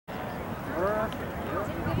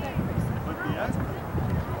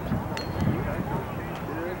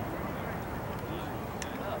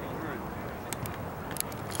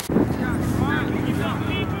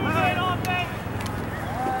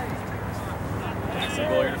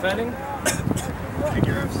Defending.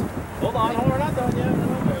 Hold on, we're not done yet.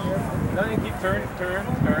 No, you keep turn. And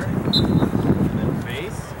then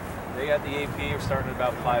face. They got the AP. We're starting in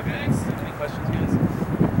about 5 minutes. Any questions, guys?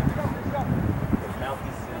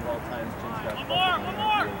 Mouthpiece is in at all times. Chin's got one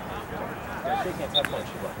more. Yeah, shake hands. Have fun.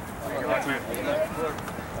 Good luck, man.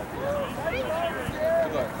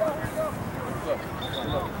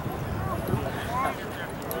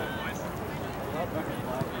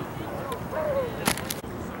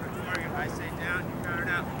 I say down, you count it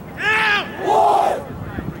out. Down! One!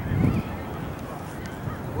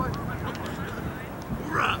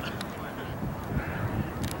 Hoorah!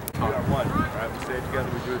 We got one. Alright, we stay together,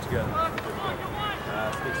 we do it together.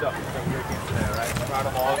 Sticks up. Great game today, alright? Proud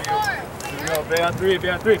of all of you. Here we go. Bay on three, bay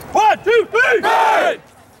on three. 1, 2, 3! Bay!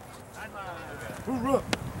 Hoorah!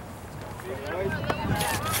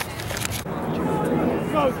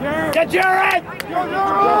 Go, Jared! Get Jared! Go,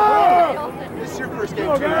 Jared! This is your first game,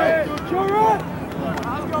 Go, Jared. Jared! Jared!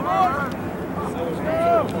 Let's go, Mark!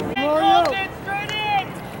 Mario!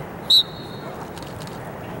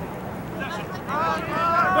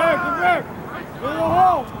 Back, get back! Get in the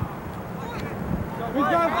hole! He's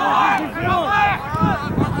got it!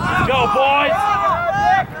 Let's go, boys!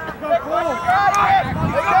 Let's go,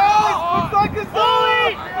 Looks like it's Bully!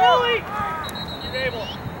 Bully!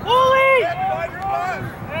 Bully!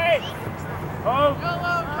 Hey! Oh!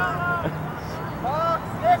 Box!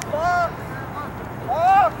 Get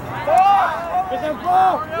that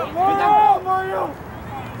ball! Get that ball, Mario!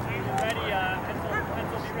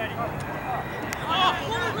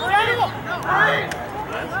 Ready,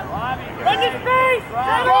 Pencil, be ready. Run this space!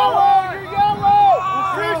 Yellow! You're yellow!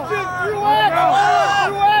 Christian, through X!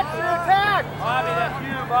 Through X, your attack! Bobby, that's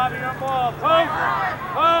you. Bobby, your ball.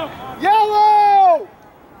 Yellow!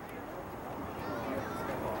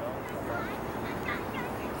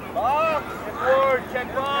 Box! Get forward, check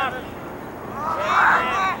box.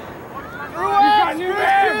 Through You X, got new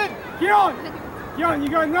man! Christian! Keon! Keon, you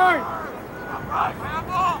got 9!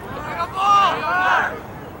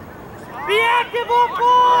 Be active on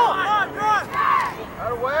ball!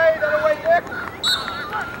 That away, Nick!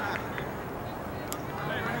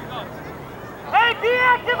 Hey, be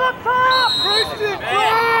active up top! Christian,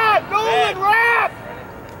 Brad! Nolan, wrap!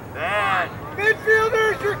 Ben!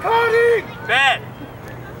 Midfielders, you're cutting! Ben!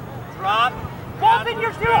 Drop. Bolton,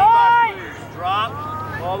 you're too high! Drop.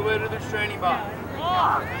 All the way to the training box.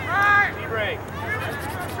 Break.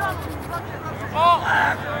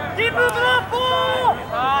 Keep moving up, ball!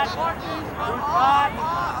 Hot.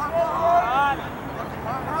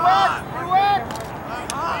 Hot. Through X!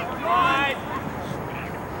 Right.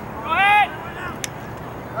 Go ahead!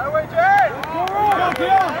 That way, Jay! Go,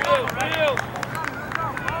 Keon! Field.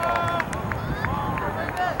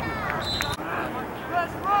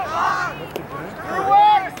 Through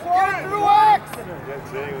X! Get it through X!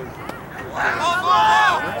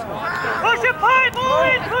 Push it, pipe,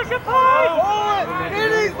 Owen! Push it, pipe! Owen!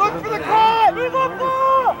 Innies, look for the cut! Move up,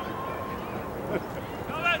 ball!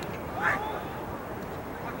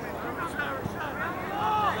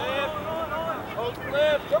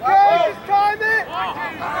 Okay, just time it!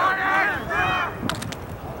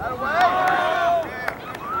 That away!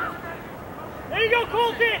 There you go,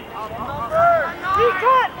 Colton!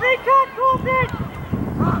 Recut, Colton!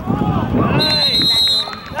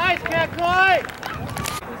 Nice, Cat Clay!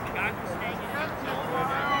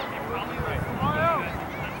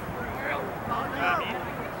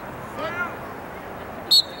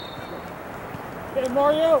 Hey,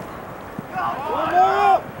 Mario!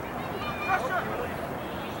 Mario!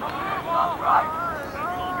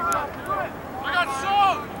 I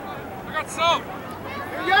got soap!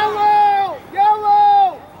 Yellow!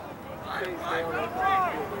 Yellow!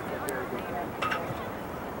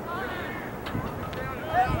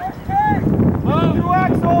 Through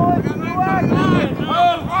X, Owen! Through X!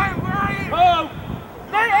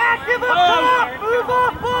 Stay active up top! Move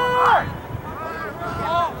up, ball!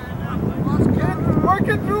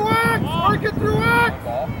 Working through X! Working through X!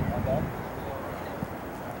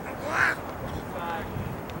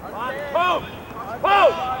 Boom!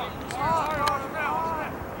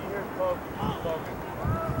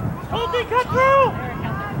 Colton, cut through!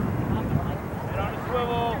 Head on a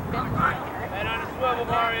swivel. Head on a swivel,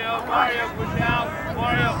 Mario. Mario, push out.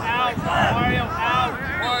 Mario out. Mario out.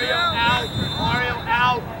 Mario out. Mario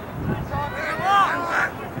out.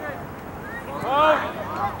 Oh!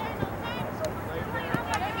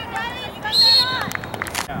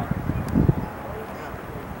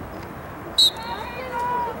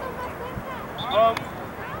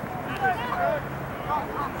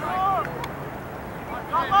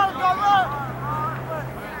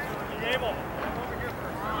 There's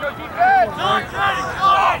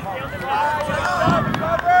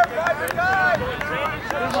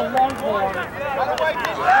a long ball.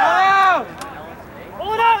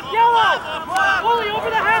 Pull it out, yellow! Fully over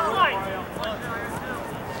the half line!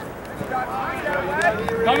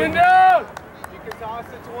 Coming down! You can toss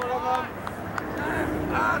it to one of them.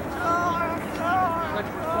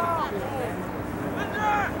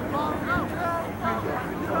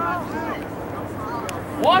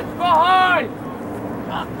 What's behind?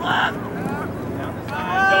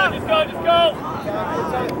 Just go!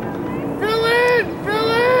 Fill in!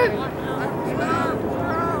 Fill in!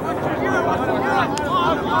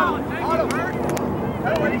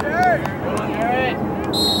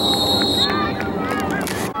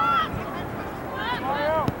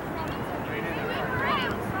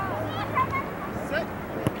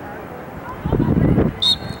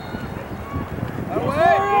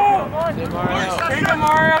 Take it,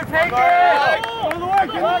 Mario! Take it! Go the way!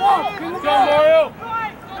 Get the ball! Get the ball! Go, Mario!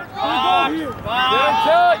 Get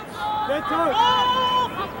touch! Get touch!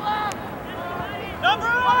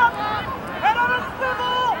 Number up! Head on a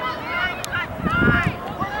swivel!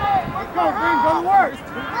 Let's go, Green! Go to work!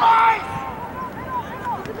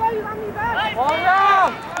 Ball down!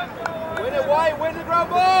 Win it, White! Win the ground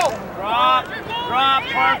ball! Drop,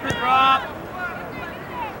 Parker, drop.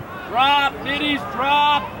 Drop, middies,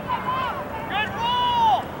 drop. Good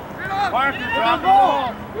ball! Parker, drop the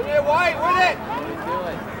ball. Win it, White! Win it!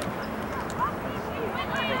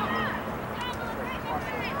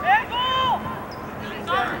 Hey, ball!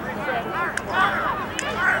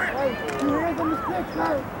 Hey, 2 hands on the stick,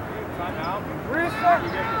 sir! Timeout. Reset! You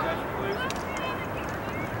get possession, please.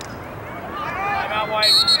 Timeout,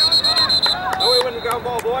 White. No way, win the ground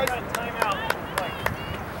ball, boys!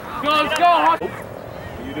 Let's go!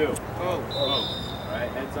 You do. Oh. Right,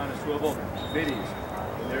 heads on a swivel. Middies.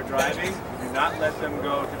 When they're driving, do not let them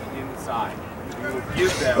go to the inside. You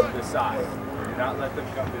give them the side. Do not let them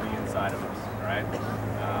come to the inside of us. All right?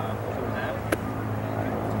 Other than that,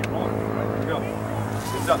 let's get rolling. All right, here we go.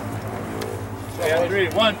 Good stuff. And 3.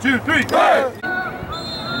 1, 2, 3. Fire!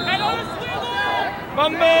 Head on a swivel!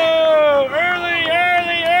 Bumbo! Early!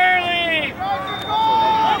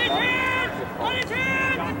 On his hands! On his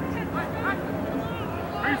hands!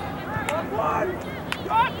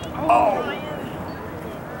 Oh!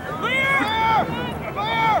 Clear!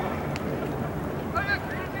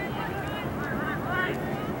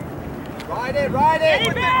 Ride it! Go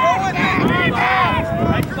with it!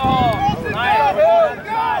 Right to the hole. Nice.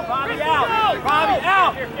 Bobby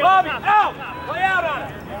out. Bobby out. Play out on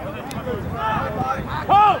it.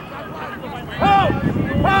 Post.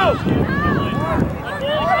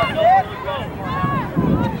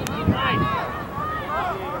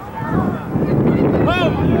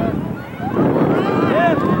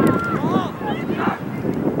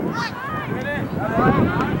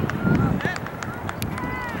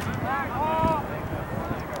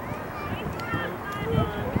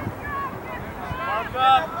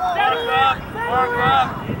 Mark up.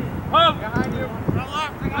 Pump.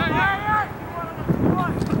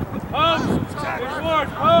 Good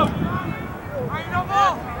force. Pump.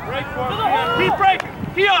 Break for it. Keep breaking.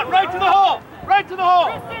 Keon, right to the hole.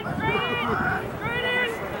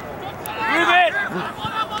 Move it.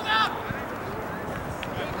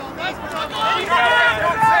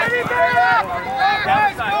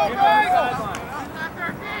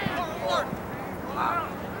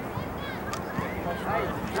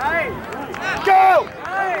 Go!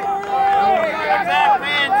 Attack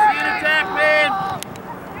man. See an attack man.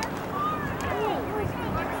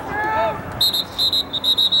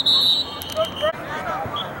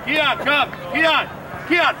 Keon, come.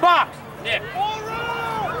 Keon, box. Nick.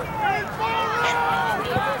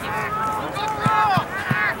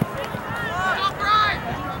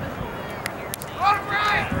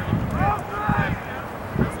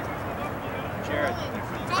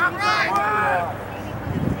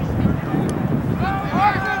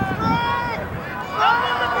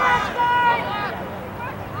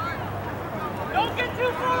 Don't get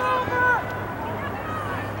too far over!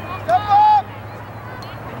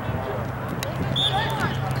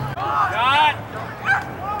 Shot.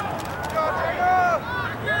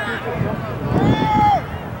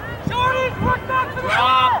 Shorties, work back to the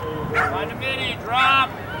Drop. Find the midi. Drop.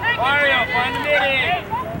 Mario, find the midi.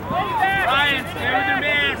 Ryan, stay with your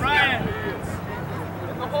man. Ryan.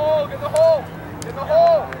 Get the hole! Get the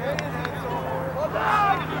hole!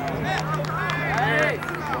 Hey.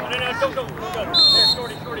 No, go. There,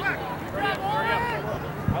 shorty. Hurry up.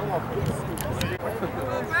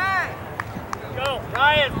 Go.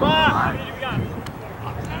 Ryan, box. How many do we got?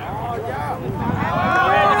 Oh, yeah. Go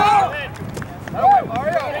ahead.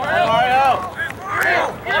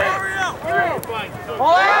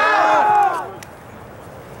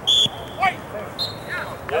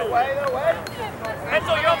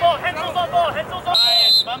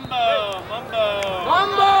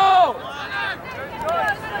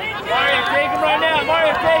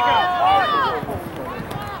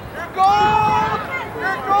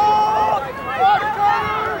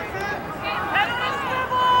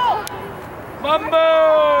 Mambo!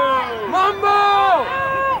 Mambo!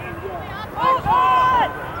 Hold on!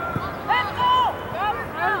 Let's go!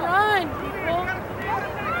 Run, people!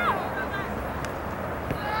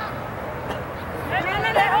 Run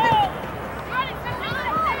in the hole!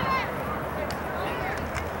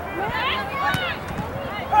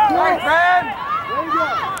 Nice, man!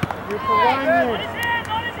 You're for 1 minute.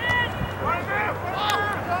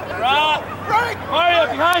 Mario,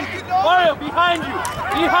 behind you! Mario, behind you!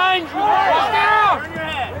 Behind you! Walk out! Turn your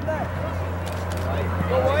head.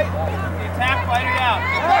 Go white. The attack fighter out.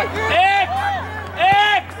 X!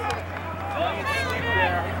 X!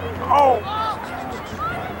 Oh!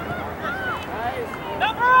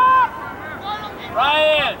 Number up!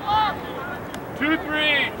 Ryan!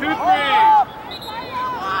 2-3, 2-3.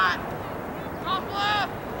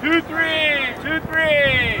 2-3, 2-3.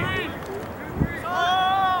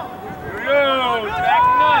 Here we go.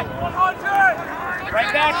 Backing up. 100.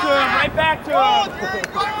 Right back to him. Right back to him.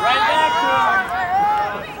 Right back to him.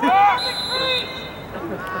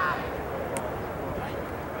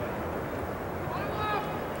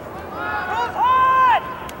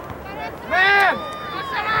 Man!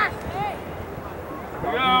 Here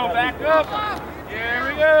we go. Back up. Here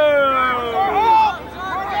we go.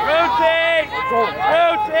 Rotate.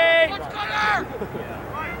 Rotate.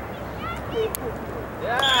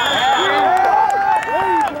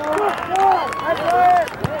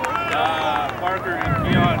 Parker and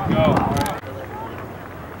Keon, go.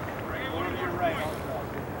 Bring it one to your right.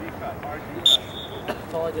 D-cut, hard D-cut.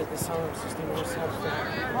 That's all I did this time. It's just a more self-step.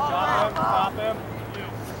 Stop him.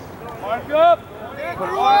 Mark up. Mark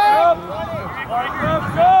up. Mark up,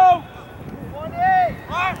 go. 1-8.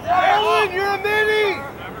 Ellen, you're a mini!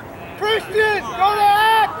 Christian, go to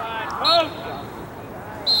act!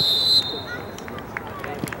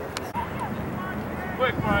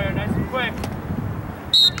 Quick, Mario, nice and quick.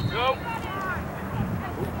 Go.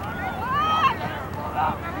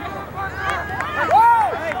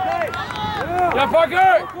 Yeah,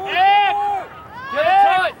 Parker! Get a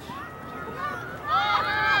touch!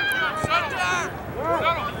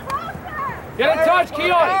 Get a touch,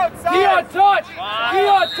 Keon! Keon, touch!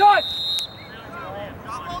 Keon, touch!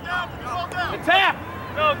 Attack!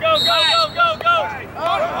 Go, go, go, go, go, go!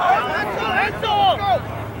 Pencil!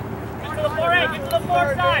 Get to the far end, get to the far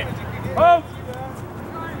side! Oh!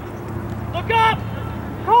 Look up!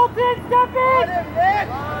 Colton, step in!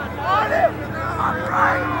 On him!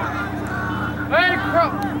 Hey,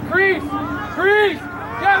 Crease! Crease!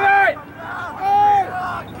 Get it!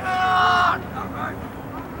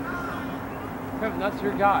 Kevin, that's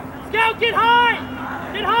your guy. Scout, get high!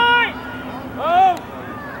 Get high! Oh!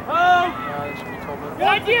 Oh! Good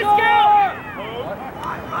idea, Scout!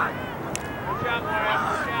 Push out, Mario.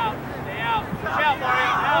 Push out. Stay out. Push out, Mario.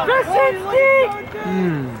 Out. Krasinski!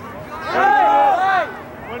 Hey!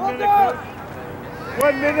 1 minute, coach.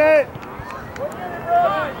 1 minute!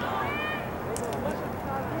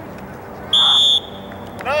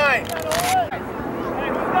 9! Hey,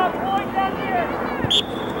 who's got points out here?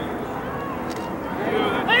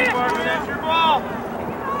 That's your ball.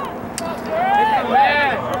 Hit the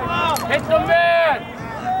man. Hit the man.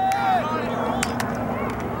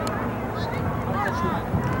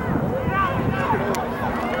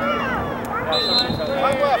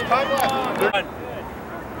 Time left, time left.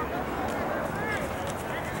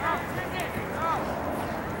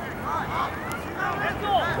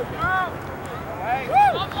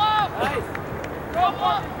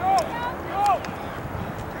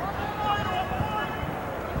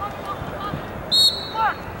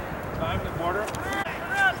 Time to border.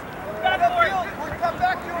 Come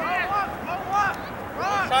back to him.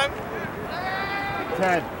 Time.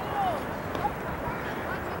 10.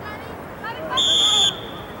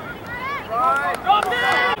 Drop in!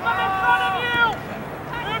 I'm in front of you!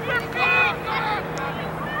 Move your feet!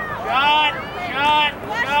 Shot! Shot!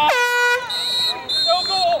 Shot! No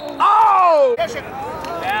goal! Oh!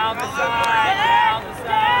 Down the side! Down the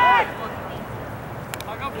side! I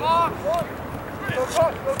got blocked! Go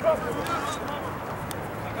cross, go cross.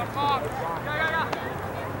 I got blocked! Yeah.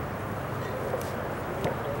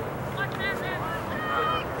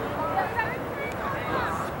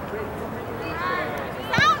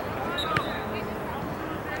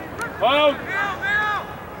 Whoa!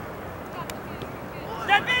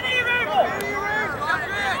 Step in, E-Ringle!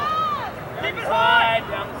 Keep it high!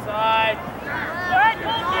 Down the side!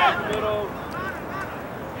 Down the middle!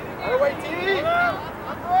 Other way, T! Move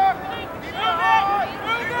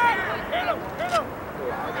it! Hit him! Hit him!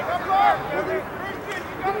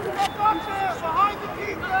 Behind the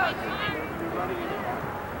defense!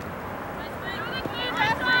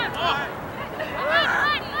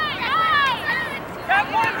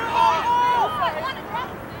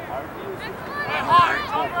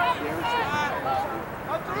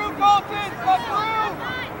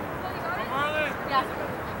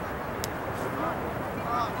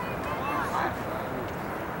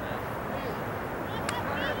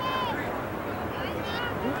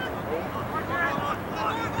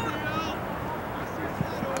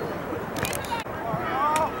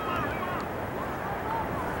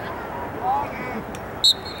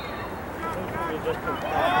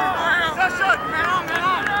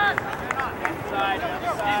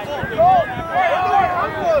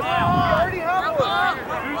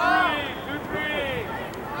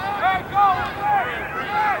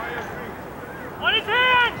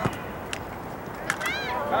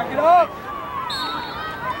 Back it up!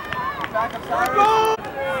 Back up, Cyrus!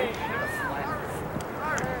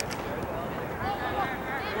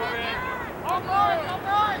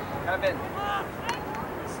 Kevin.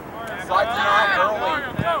 Slide to 9 early.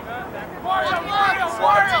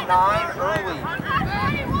 Slide to 9 early.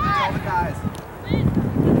 Tell the guys.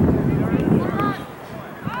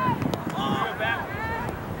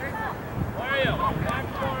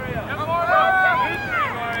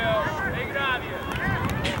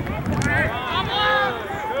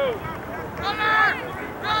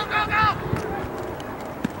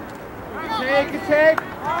 Take.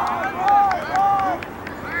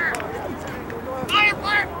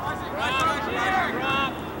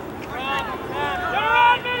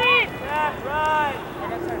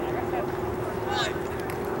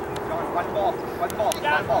 Watch the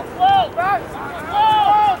ball. Slow.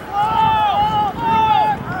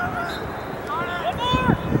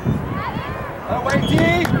 Wait, D.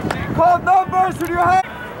 Call numbers with your hand.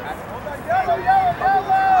 Yellow.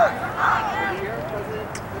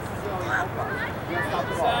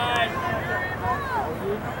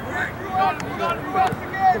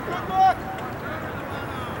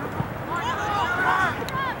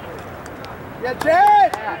 Yeah,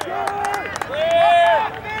 Jed!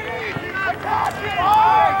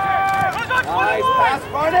 Nice, pass,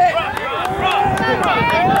 run it!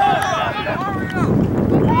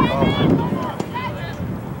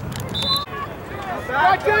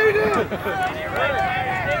 Back, Jaden!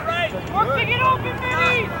 Work to get open,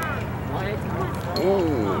 Minnie!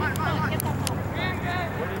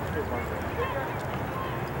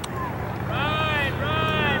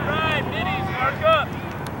 Right, Minnie's mark up.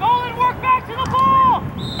 Go and work back to the ball!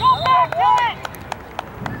 Go back to it!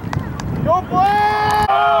 Go Black!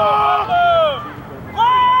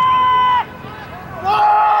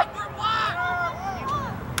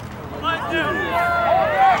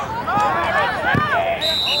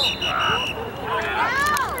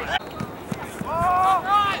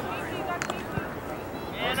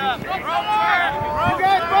 You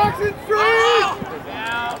guys boxing three!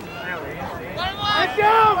 Get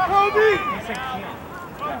down, Kobe!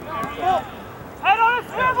 Head on a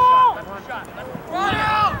swivel! Run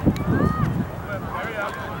out! Hurry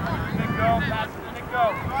up. Nick, go. Pass it. Nick, go.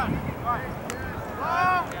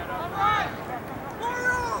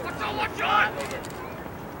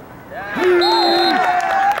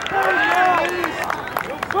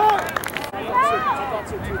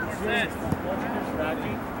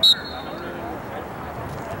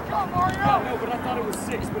 Watch out! No, but I thought it was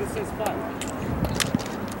 6, but it says 5.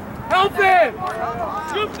 Help him!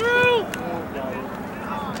 Scoop through!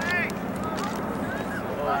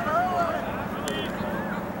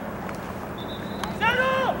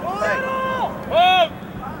 Settle! Move!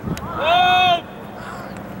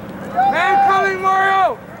 Man coming,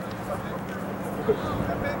 Mario!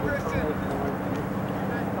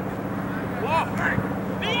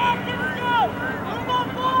 Be active, go! Move on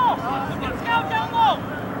ball! Get scout down low!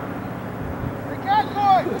 The cat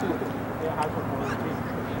boy!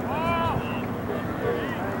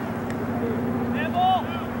 Handball!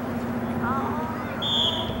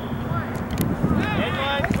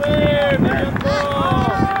 Inline clear! Medium ball!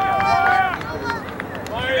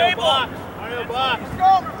 Mario block! Let's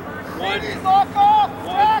go! One. Lock off!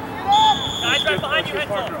 Jack, get up! Guys right behind you,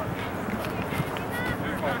 Hensel!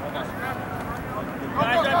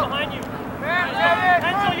 Guys right behind you!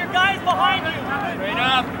 Hensel, your guy's behind you! Straight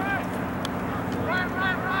up!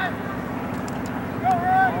 Right. Go,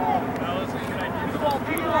 Ryan!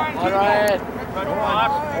 All right.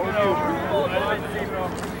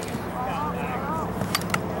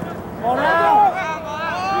 Come on now!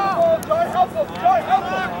 Joy, help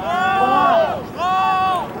him!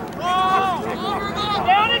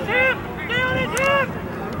 Down his hip! Down his hip!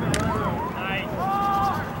 Nice.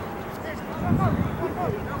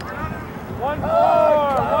 1-4!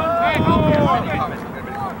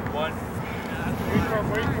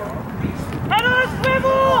 Wait for him. Head on a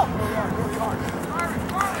swivel!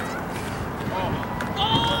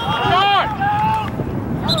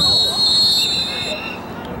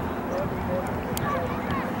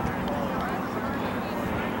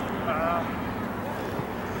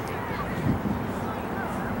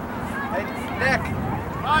 Nick!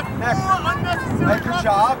 Hey, good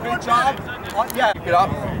job. Yeah, get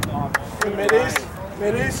up.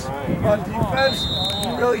 Middies on defense,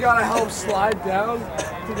 you really gotta help slide down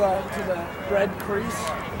to the red crease,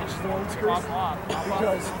 which is the orange crease,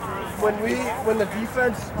 because when the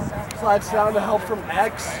defense slides down to help from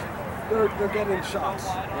X, they're getting shots.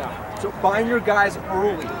 Yeah. So bind your guys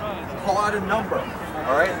early. Call out a number.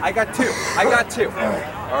 All right, I got two.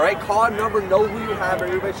 All right, call a number, know who you have,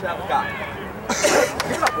 everybody should have a guy.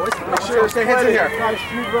 Pick it up, boys. Make sure stay hands in here. Guys,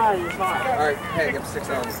 shoot right, you're fine. All right, hey, give him 6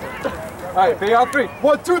 on this. All right, big out 3.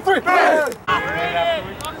 1, 2, 3. Bang!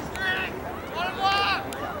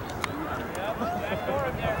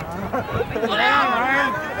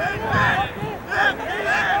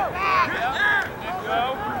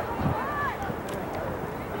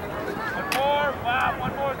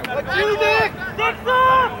 One more. Let's do this!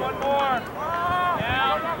 One more.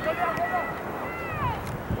 Down.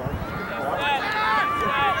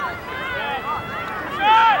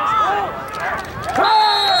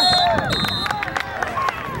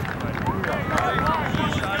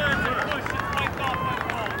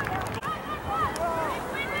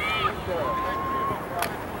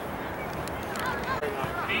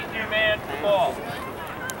 Beat your man to the ball.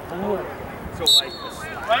 So like this.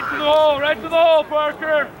 Right to the hole,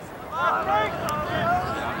 Parker.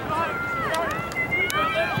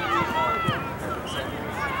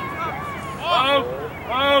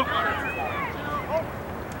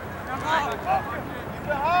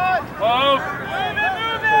 Oh.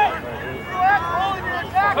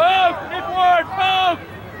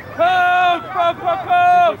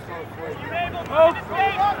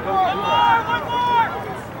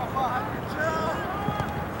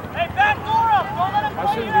 Hey, back Laura! Don't let him I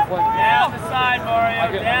shouldn't be playing. down the side,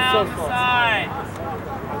 Mario. Down so the close. side.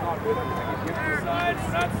 Side.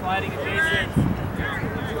 We're not sliding adjacent.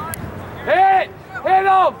 Hit! Hit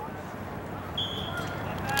him!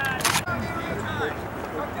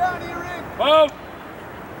 Move!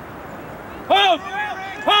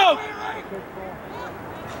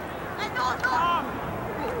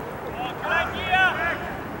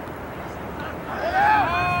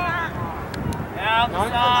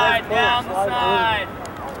 Down the side.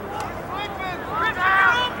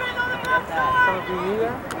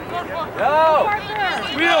 Go!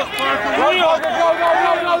 Wheels, Parker, Go, wheels! go!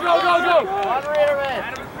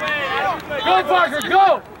 Go, Parker,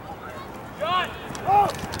 go!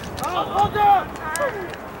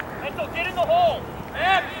 Enzo, get in the hole!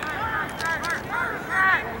 Man!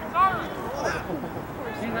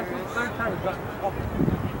 See, that's the third time we've gotten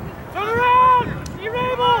Turn around! You're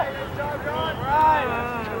able!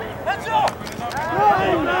 Enzo! Come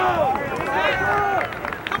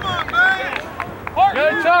on, man! Get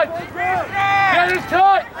in touch! Get in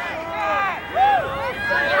touch!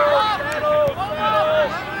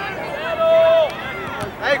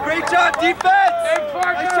 Hey, great job, defense! Hey,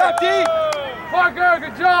 Parker! Nice job, D! Parker,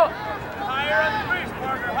 good job! Higher on the crease,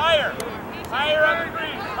 Parker, higher! Higher on the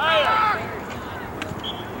crease, higher!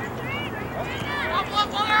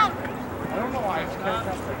 I don't know why it's kind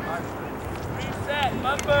of Reset,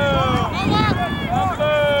 bumbo!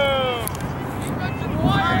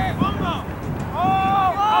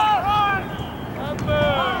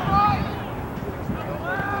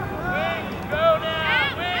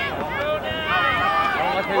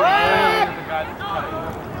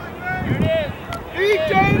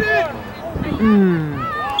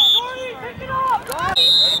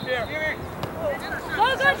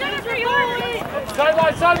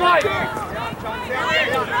 Sideline!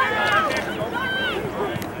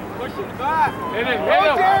 Push it back! Hit him!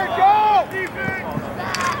 Go, Jared, go!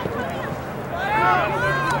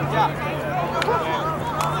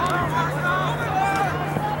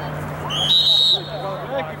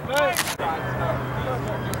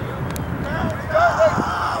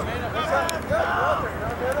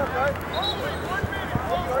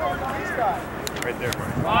 Right there,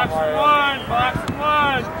 Brian. Box one!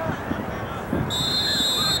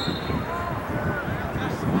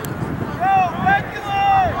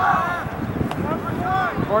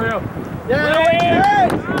 Mario! Yeah!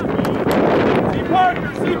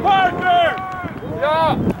 See Parker!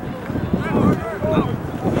 Yeah!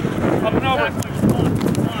 Up and over.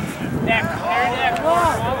 Neck, carry neck. Go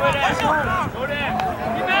neck. Go neck.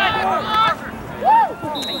 Get back.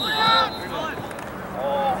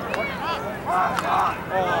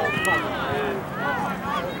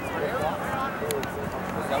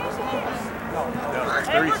 Hey,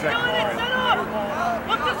 30 seconds.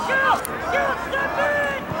 Look to Scout! Scout, step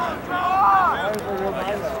in!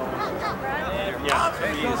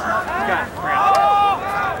 Yeah, he's got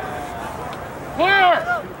Clear!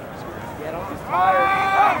 He's tired.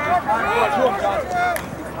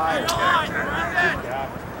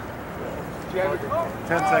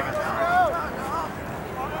 10 seconds.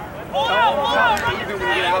 Even when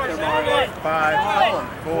you get out there, Mario.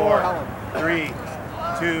 5, 4, 3,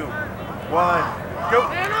 2, 1, go!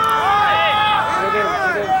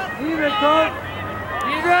 Even, coach!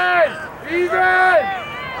 Even!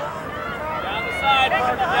 Down the side,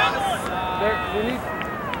 down the side.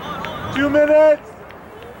 2 minutes.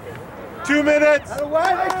 2 minutes. Out of the way.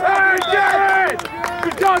 Hey, Jared!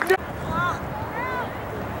 Good job, Jared!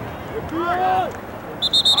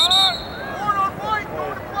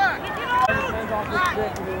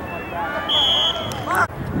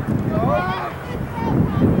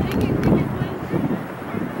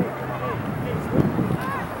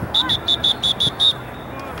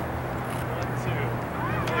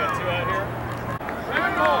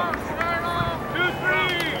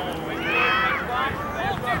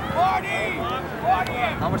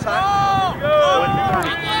 How much time?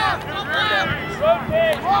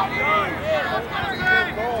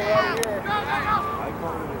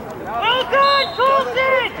 Well done,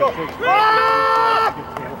 Colton!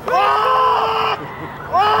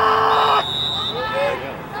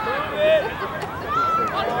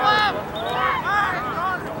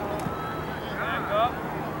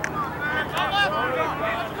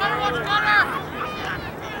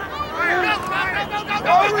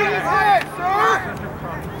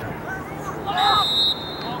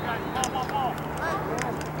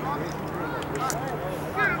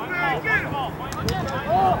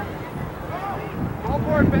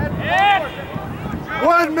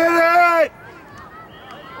 One minute!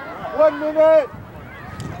 1 minute!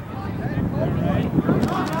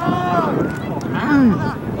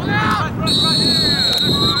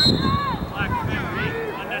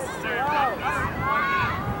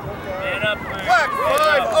 Black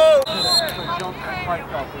 5-0.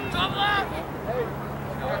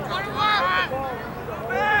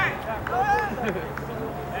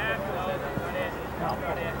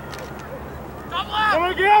 Come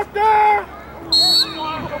on, get out there!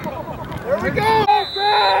 There we go!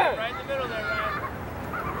 Right in the middle there, Ryan.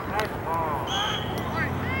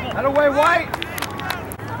 Out of way, White!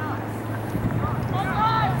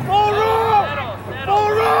 Full roll! Full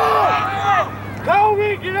roll!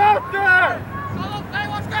 Kobe, get out there! Hey,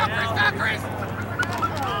 let's go, Chris!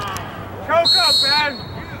 Choke up, Ben!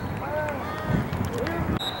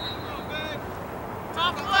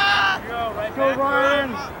 Top left! Go, Ryan!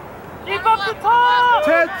 Keep up the top!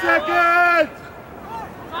 10 seconds!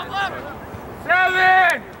 Top left!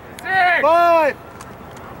 7! 6! 5!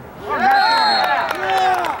 11!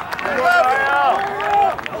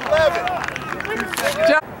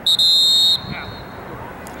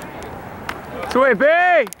 2 B!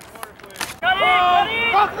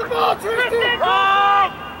 Off the ball, Tristan!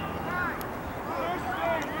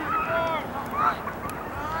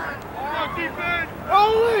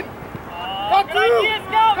 Rolling! Cut through!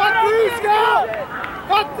 Cut through, Scout!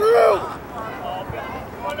 Cut through!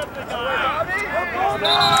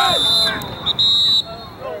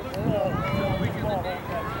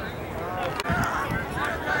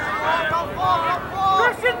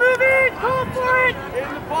 Christian, move in! Go for it! In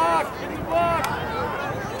the box! In the box!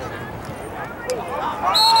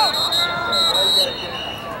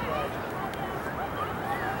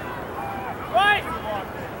 Right!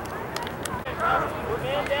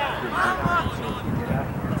 Man down.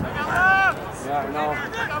 Yeah, I know.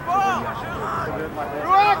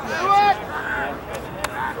 Ruck!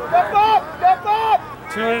 Step up! Step up!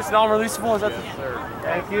 2 minutes non-releasable, is that the third?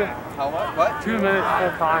 Thank you. How much? What? 2 minutes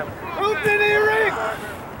full time. Colton earring!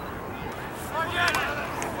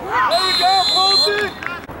 There you go, Colton!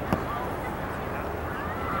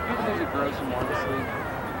 People need to grow some more this week.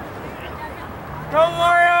 Go,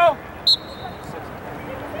 Mario!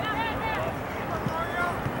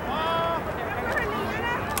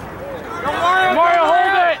 Go, Mario! Mario,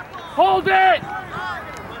 hold it! Hold it!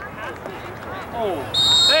 Oh,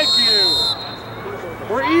 thank you.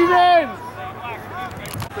 We're even.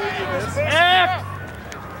 X.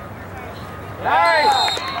 Nice.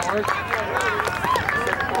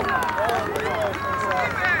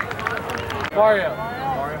 Mario.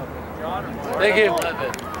 Thank you.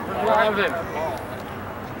 11.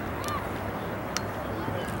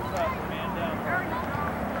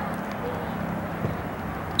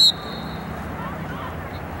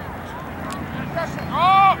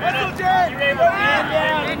 Oh, Whistle, Jay! Man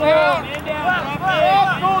down.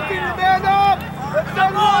 Colton, your man up! Let's go,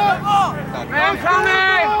 Man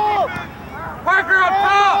coming. Parker up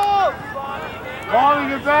top. Ball in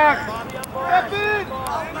your back. Step in!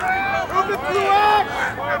 Ruben through X!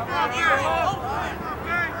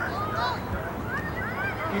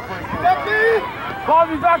 Step in!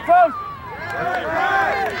 Bobby back post.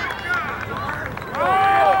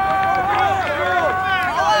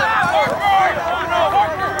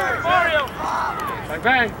 Bang,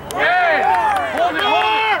 bang. Hey! Hold it,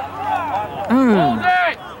 hold it! Hold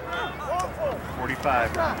it!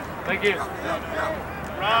 45. Thank you.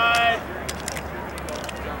 Right.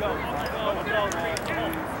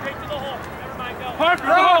 Parker,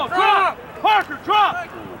 drop! Parker, drop!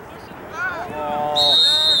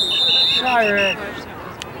 Siren.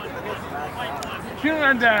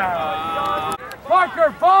 Killing down.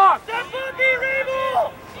 Parker, box! Step boogie,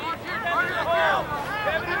 Rabel! Step up!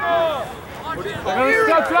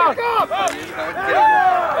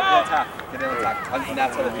 Get in attack. On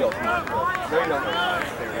that side of the field. No, you're not.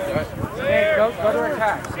 Hey, go to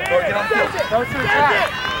attack. Go get on the field. Go to attack.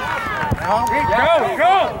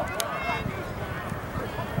 Go!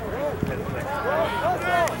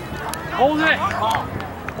 Hold it!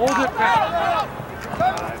 Hold it back.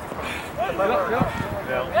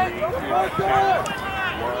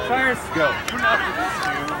 Cyrus, go. 2-0.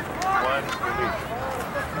 1 release.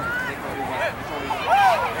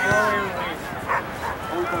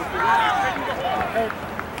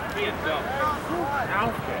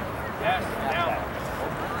 Yes, now.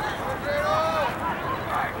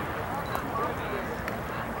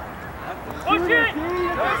 Push it! In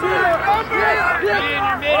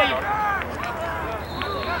your midi.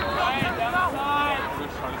 Ryan, down the side.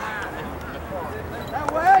 That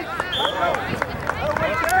way!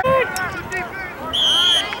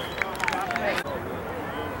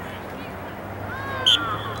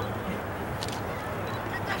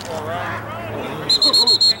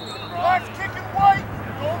 Watch, kicking white!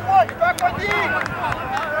 Going white! Back on the end!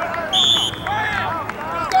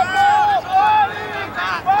 Go, body!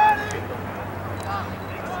 Body!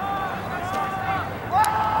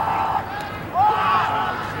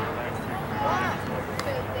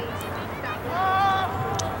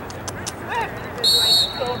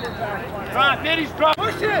 Drop, middies, drop.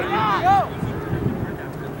 Push it! Go!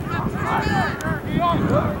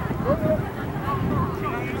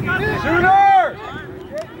 Shooter!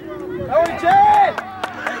 Oh, Jay!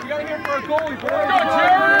 Hey, you gotta get for a goalie, boy. Go,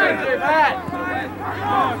 Jared! Matt!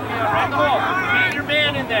 Right ball. Get your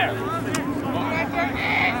man in there.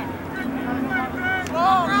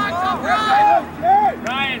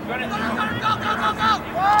 Ryan, go to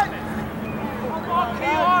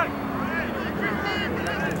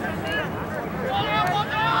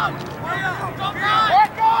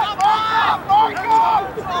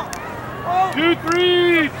Two,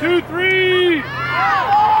 three! 2-3!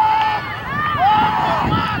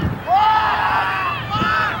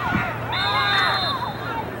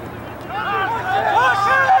 push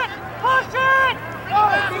it! Push it!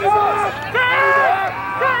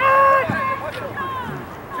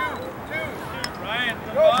 Ryan,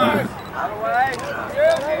 come on. Out of the way.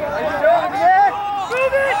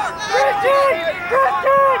 Move it! Christian!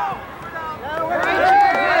 Christian!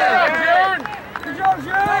 Good job,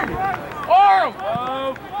 Jay! Arm!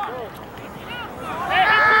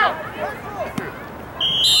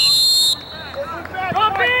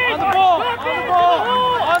 Drop in! On the ball! On the ball!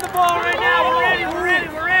 On the ball right now! We're ready! We're ready!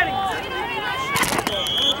 We're ready!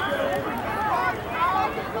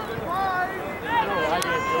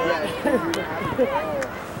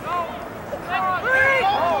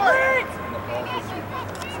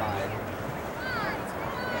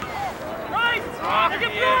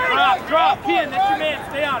 Drop, Ken, that's your man,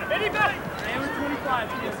 stay on it. Anybody? Stay with 25,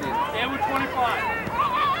 Ken. Stay with 25.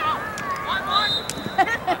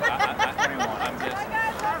 I'm guessing.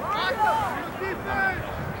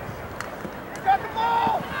 Got the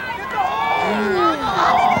ball! Get the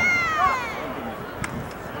hole!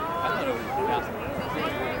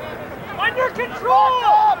 Under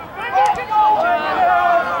control! Under control!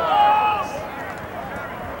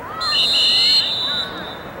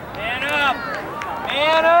 Man up!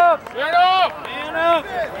 Man up! Get up! Man up!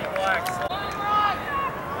 Relax.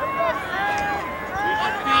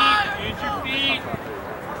 Use your feet.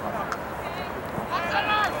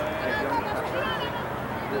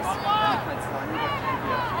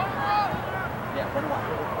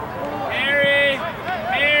 Mary!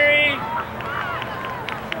 Mary!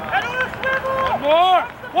 One more!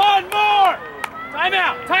 One more! Time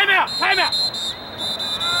out! Time out! Time out!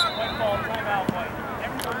 One ball, time out, boy.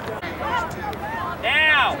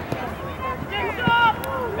 Now!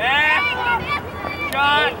 Back!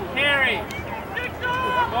 Shot! Carry!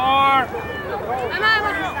 More!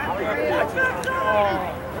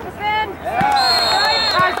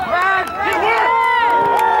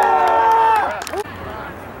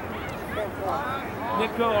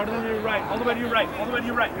 Nick, go all the way to your right, all the way to your right, all the way to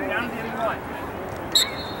your right. Down to the end of the line.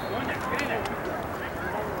 Go in there, get in there.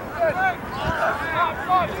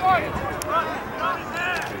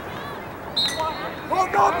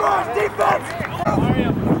 Hold on, Bruce! Defense!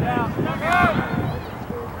 Mario, push out.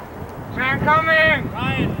 Man coming!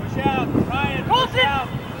 Ryan, push out. Ryan, push out.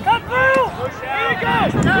 Come through! Push out. Here you go!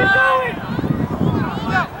 Keep going!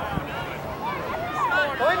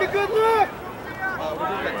 Find a good look!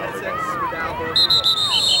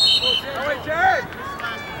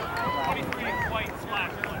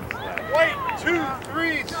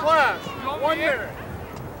 left. 1 minute.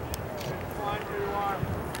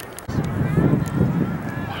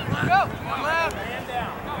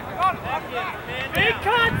 Big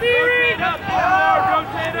Conti!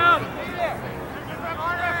 Rotate up!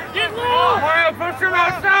 Get low! Mario, push him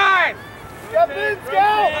outside! Step in,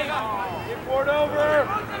 Scout! Get board over.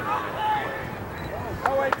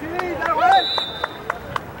 Oh, wait, TD, that way!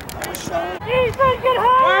 Ethan, get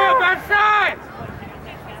high! Mario, backside!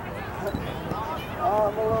 Oh,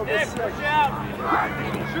 I'm a little bit Nick, sick. push out!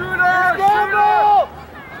 Shooter! Scramble!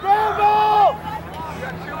 Scramble!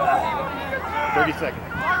 30 seconds.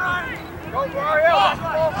 Go, Mario!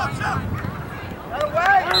 That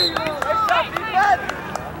away! Nice shot, defense!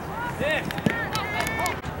 Nick!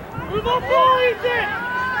 Move up, ball, Ethan!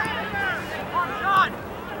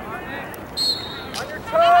 On your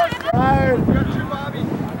toes! Tired. You got two, Bobby.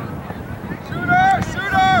 Shooter!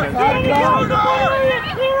 Shooter! Shooter!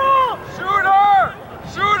 Shooter!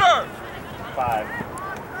 Shooter! 5,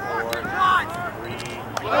 4, 3, 2,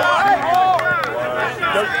 1.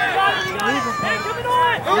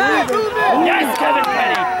 Yes, Kevin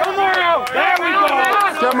Penny! Go, Mario! There we go!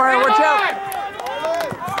 Go, Mario, watch out!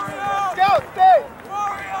 Scout, stay!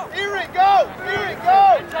 Erie, go! Erie, go!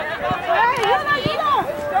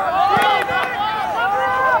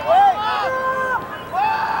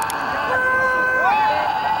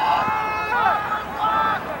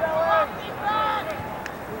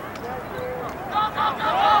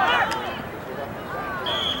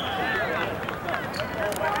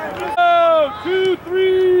 Oh, 2,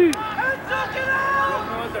 3! You guys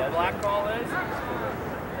know what their black call is?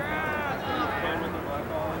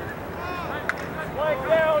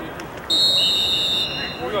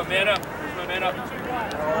 Here we go, man up. Here's my man up.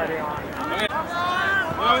 Okay.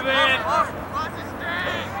 Move it.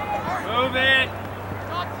 Move it.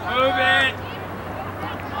 Move it.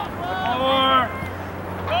 More.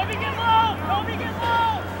 Kobe, get low! Kobe, get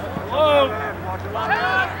low! Low.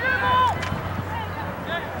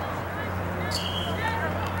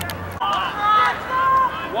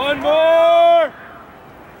 One more.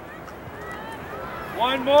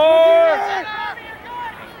 One more.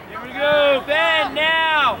 Here we go. Ben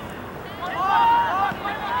now.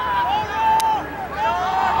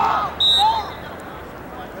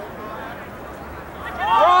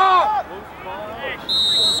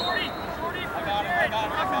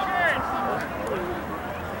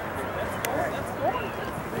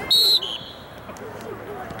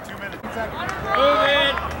 Move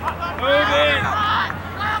it. Move it.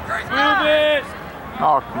 Move it.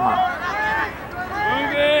 Oh, come on.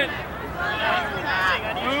 Move it.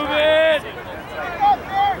 Move it.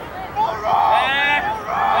 Back.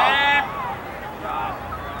 Back.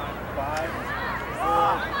 5,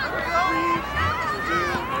 4, 3, 2.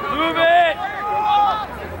 Move it.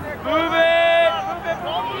 Move it.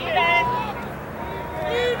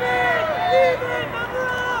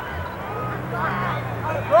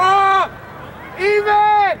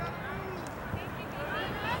 Even!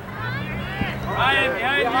 Ryan,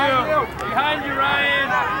 behind you. Behind you, Ryan.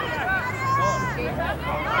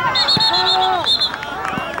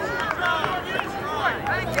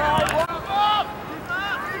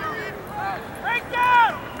 Break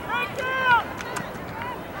down! Break down!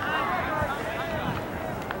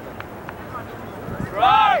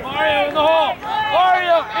 Right, Mario in the hole.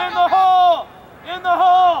 Mario in the hole. In the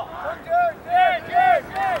hole.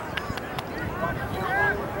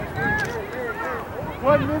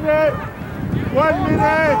 1 minute. 1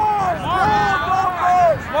 minute.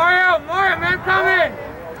 Mario, man coming!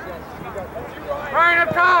 Ryan up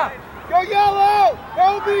top! Go yellow!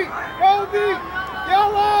 Kobe! Kobe!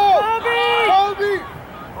 Yellow! Kobe! Kobe!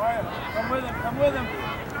 Come with him. Come with him.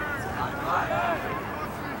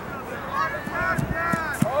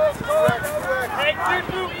 Hey, clear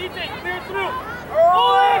through, Ethan! Clear through!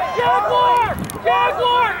 Oh, Jaguar!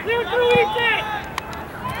 Jaguar! Clear through, Ethan!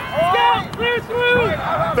 Scout, clear through!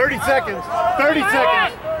 30 seconds. 30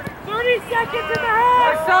 seconds. 30 seconds in the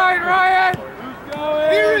half! Side, Ryan! Who's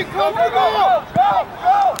going? Here he comes! Go! Go!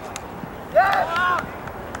 Yes!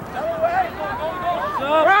 What's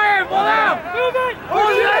up? Ryan, pull out! Move it!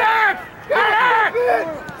 Pull your legs! Get it!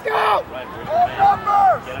 Go! Number!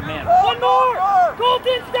 Get a man. One more!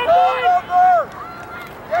 Colton, step in!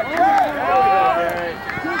 Get it!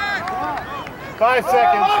 5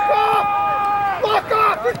 seconds. Lock off! Lock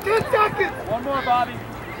off! It's 10 seconds! One more, Bobby.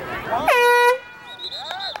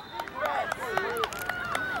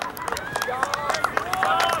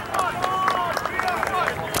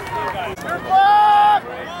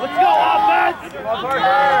 Let's go, offense!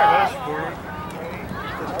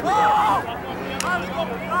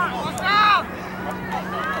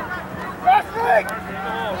 Wrestling!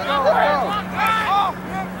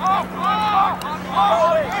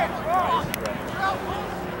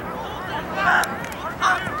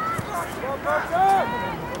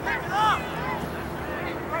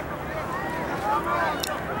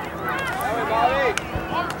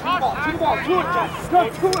 Go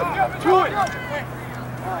to it! To it!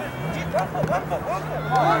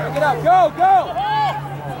 Pick it up! Go! Go!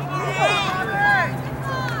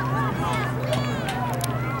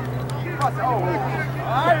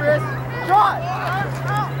 Iris! Shot!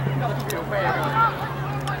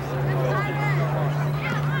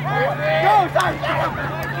 Go! Sorry!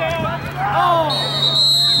 Oh!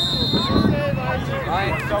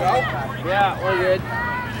 Ryan, go. Yeah, we're good.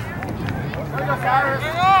 There you go, Cyrus.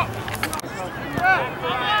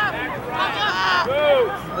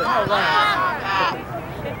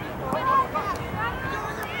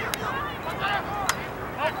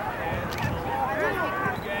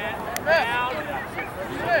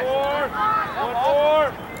 One more.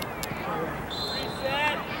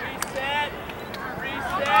 Reset.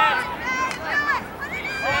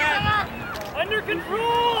 Under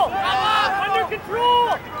control. Under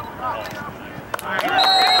control.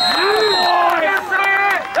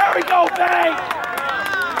 There we go, bang!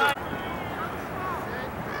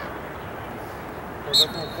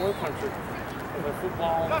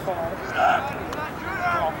 Football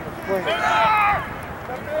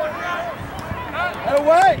Get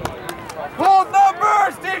away! Pull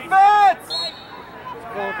numbers, defense!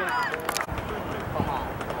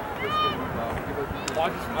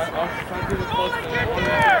 Watch, I was trying to do this close to the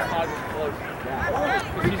side was close.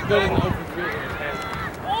 He's building the open field in his hand.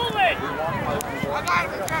 Hold it.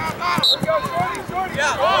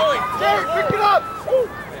 Yeah, Jerry, pick it up!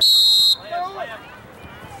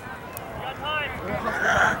 Got time.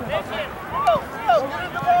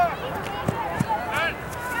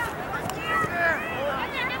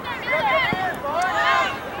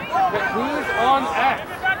 Who's on X?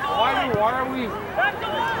 Why are we? Back to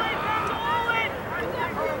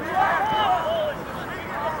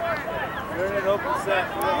You're in an open set.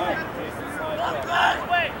 Jason's not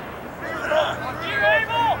Wait. You're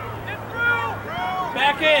able. Get through.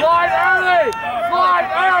 back in. Slide early! Slide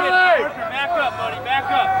early! Parker, back up, buddy. Back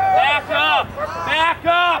up. Back up. Back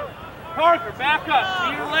up. Parker, back up.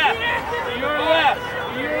 To your left. To your left.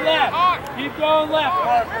 To your left. Keep going left,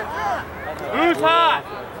 Parker. Who's hot?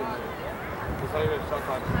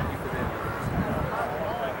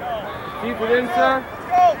 Keep it in, sir.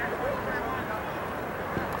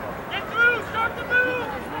 Get through. Start the move.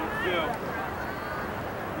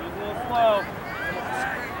 He's a little slow.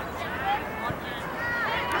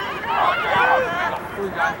 We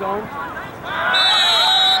got going.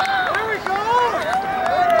 There we go!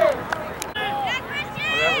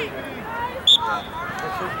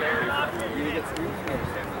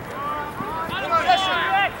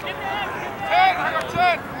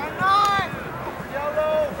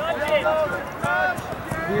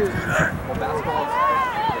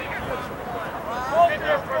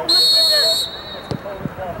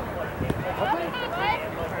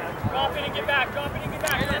 Drop in and get back. Drop in and get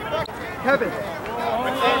back. Kevin.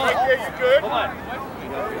 Yeah, you good? Hold on.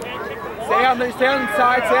 Stay on the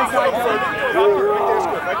side, stay on side.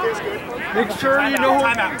 Make sure you know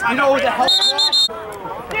who the help is.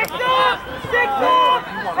 Six up! Six up!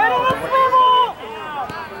 Head on the swivel!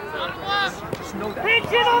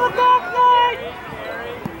 Pinch it on the backside!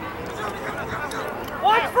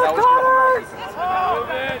 Watch for cutters!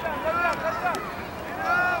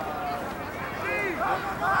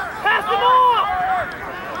 Pass them off!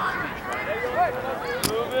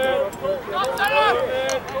 Move it.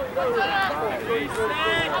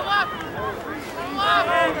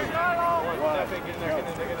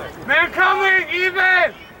 Man coming,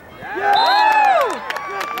 even!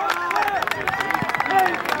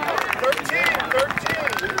 13.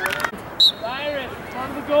 Cyrus, in front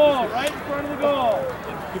of the goal. Right in front of the goal.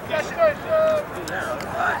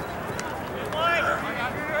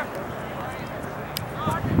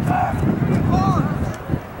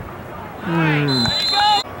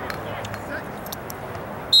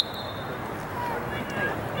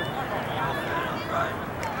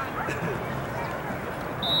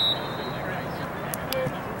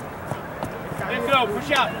 Nico,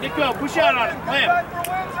 push out. Nico, push out on it. Clam.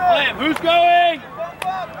 Clam, who's going?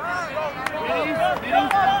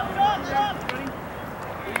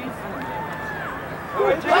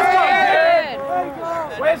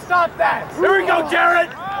 Way to stop that! Here we go, Jared!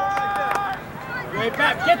 Way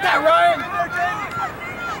back. Get that, Ryan.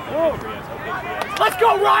 Let's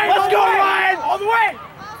go, Ryan! Let's go, Ryan! All the way!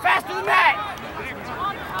 Faster than that!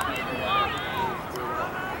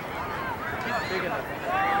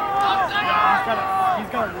 He's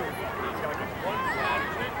got to move.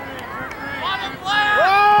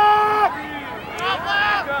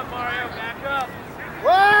 Back up, Mario. Back up.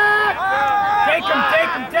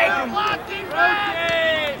 Take him! Rotate.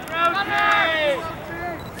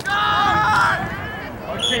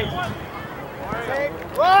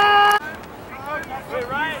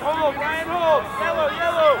 hold, Ryan, hold. Yellow,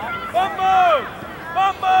 yellow. Bumbo!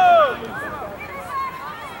 Bumbo!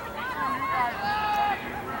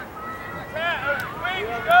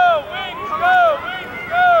 Wings go, wings go, wings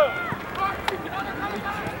go!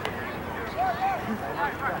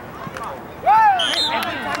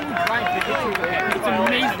 Every time you drive to get to it, it's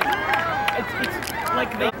amazing. It's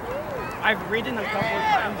like they. I've ridden a couple of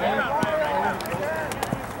times.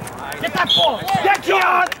 Get that ball! Get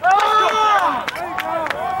Keon! Oh!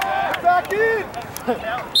 Back in!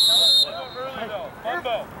 Early though.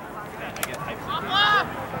 Bumbo.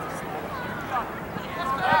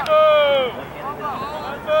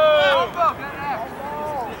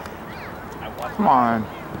 Come on.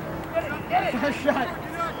 Get it! Shot.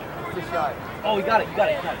 Good shot. Oh, you got it, you got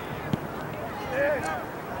it, you got it.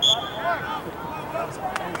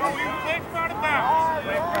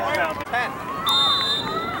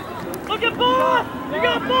 Look at ball! You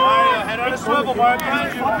got ball! Mario, head on a swivel, Mario.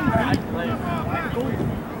 Behind you.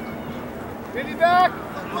 Vinny back!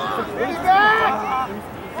 Vinny back!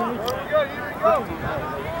 Here we go, here we go!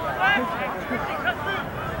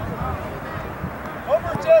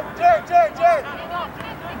 Over, Jared!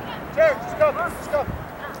 Jared, just go, just go!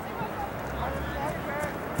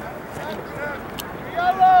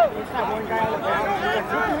 Yellow!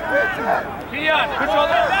 Keon, control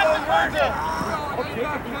that back to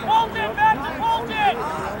hold it, back to hold it!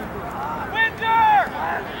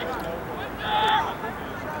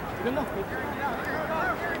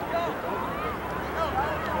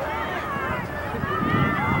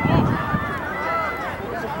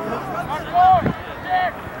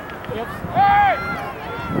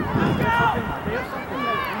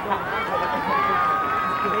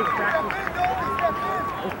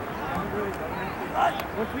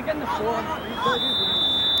 Once we get in the floor,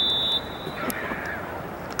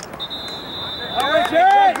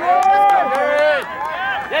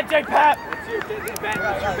 yeah, Jake Pat.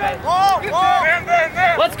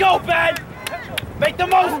 Let's go, Ben. Make the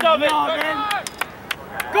most of it.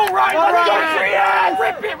 Go, Ryan. Let's go, Trian.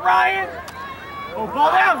 Rip it, Ryan. Oh,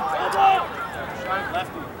 ball down.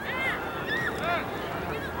 Lefty.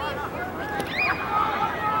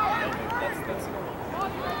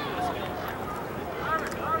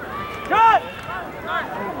 Cut.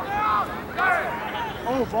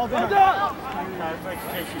 Oh, ball down.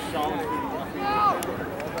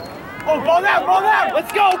 Oh, ball down, ball down.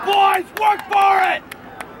 Let's go, boys. Work for it.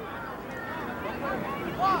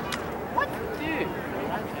 What? Dude.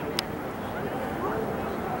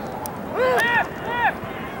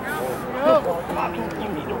 Bobby, you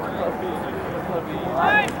need to work.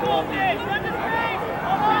 Nice, hold it. Let the screen.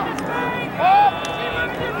 Hold the screen. Let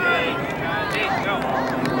the screen. Go.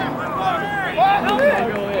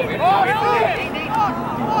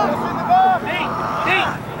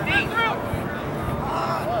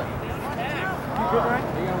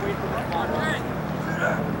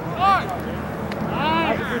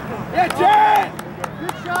 Yeah, Jared!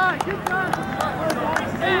 Good shot, good shot!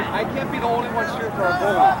 I can't be the only one shooting for our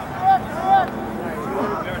goal.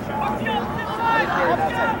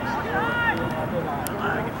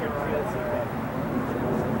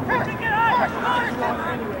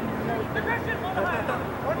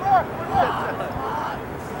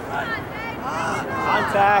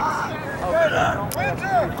 Contact.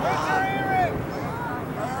 Windsor earring!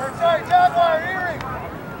 Or sorry, Jaguar earring!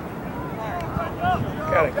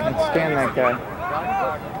 Gotta stand that guy.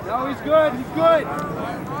 No, he's good, he's good!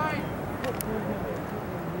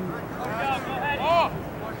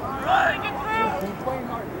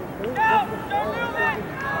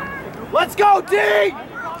 Let's go, D!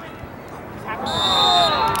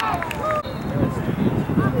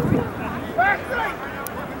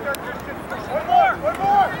 One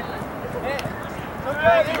more!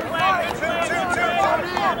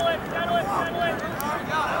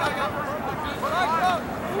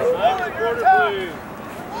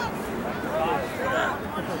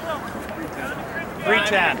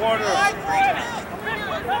 Reach out.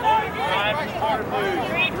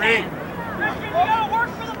 Christian, you gotta work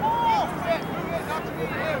for the ball!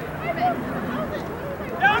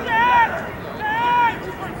 Down the edge!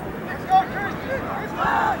 Let's go, Christian!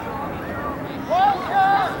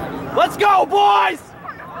 Let's go, boys!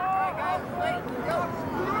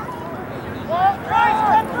 Bryce,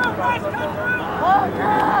 come through! Bryce, come through!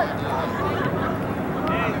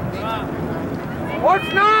 What's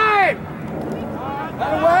nine?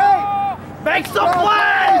 That away! Make some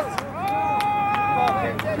plays!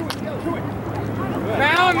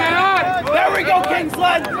 Man! There we go,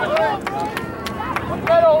 Kingsland! Look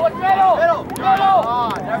middle! Middle!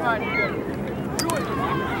 Ah, never mind, you're good.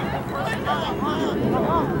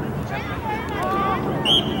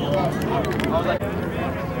 was like,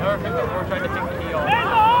 perfect, we're trying to take the key off.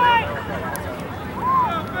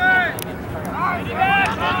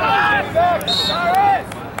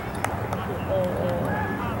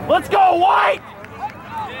 Let's go, White!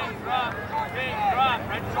 Drop,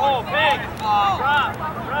 right in the goal, big. Drop,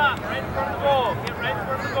 right in front of the goal. Get right in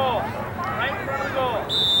front of the goal. Right in front of the goal.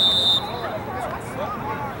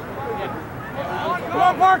 Come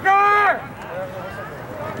on, Parker!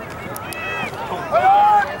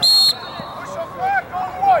 Push up back, go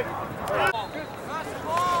White.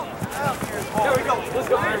 There we go, let's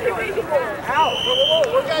go. Out!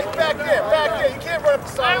 Whoa, guys, back there. You can't run up the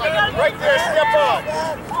sideline. Right there, step on.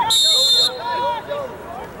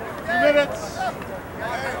 2 minutes.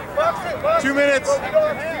 2 minutes.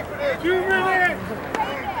 2 minutes.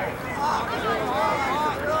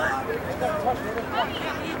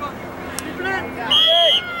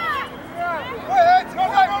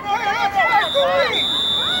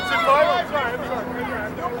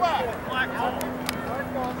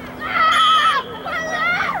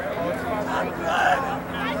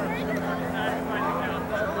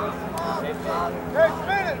 Next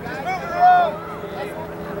minute, just move it around.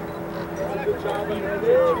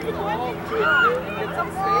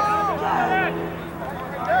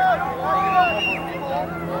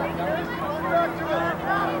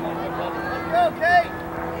 Okay.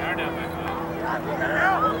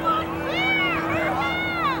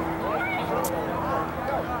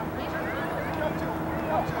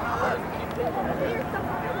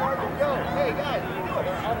 Hey guys,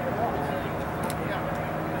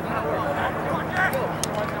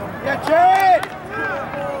 yeah, Jared!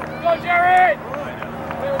 Go, Jared!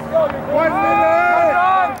 1 minute!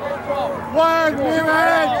 1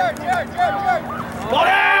 minute! Go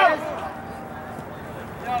down!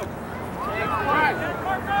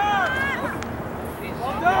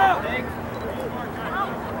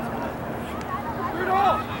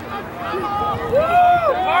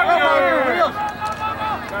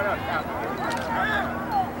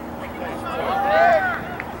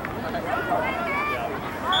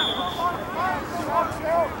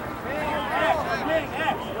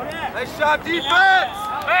 Nice job, defense!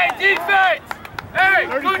 Hey, defense! Hey,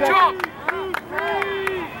 good job!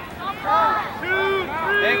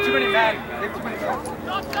 They have too many men. They have too many men.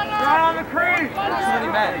 Down on the crease! Too many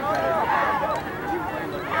men.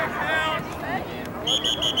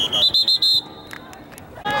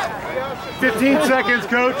 15 seconds,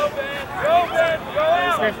 coach.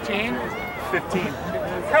 15? 15.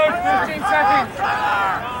 Coach, 15 seconds!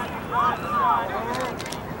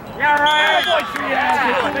 Yeah, right!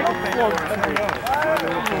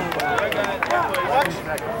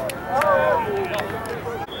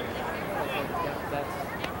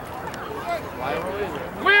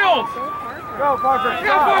 Wheels! Go, Parker.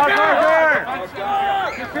 Go, Parker!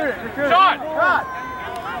 Shot!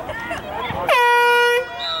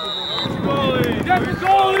 Get the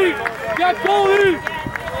goalie! Get goalie!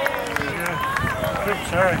 Oops,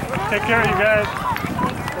 sorry. Take care, you guys.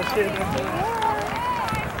 Let's get it.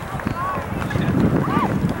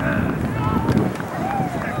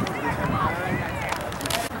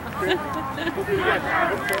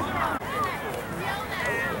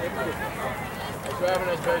 We're having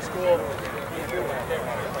a nice school. Way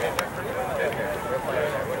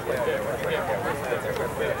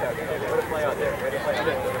to play out there. Way to play out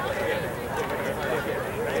there.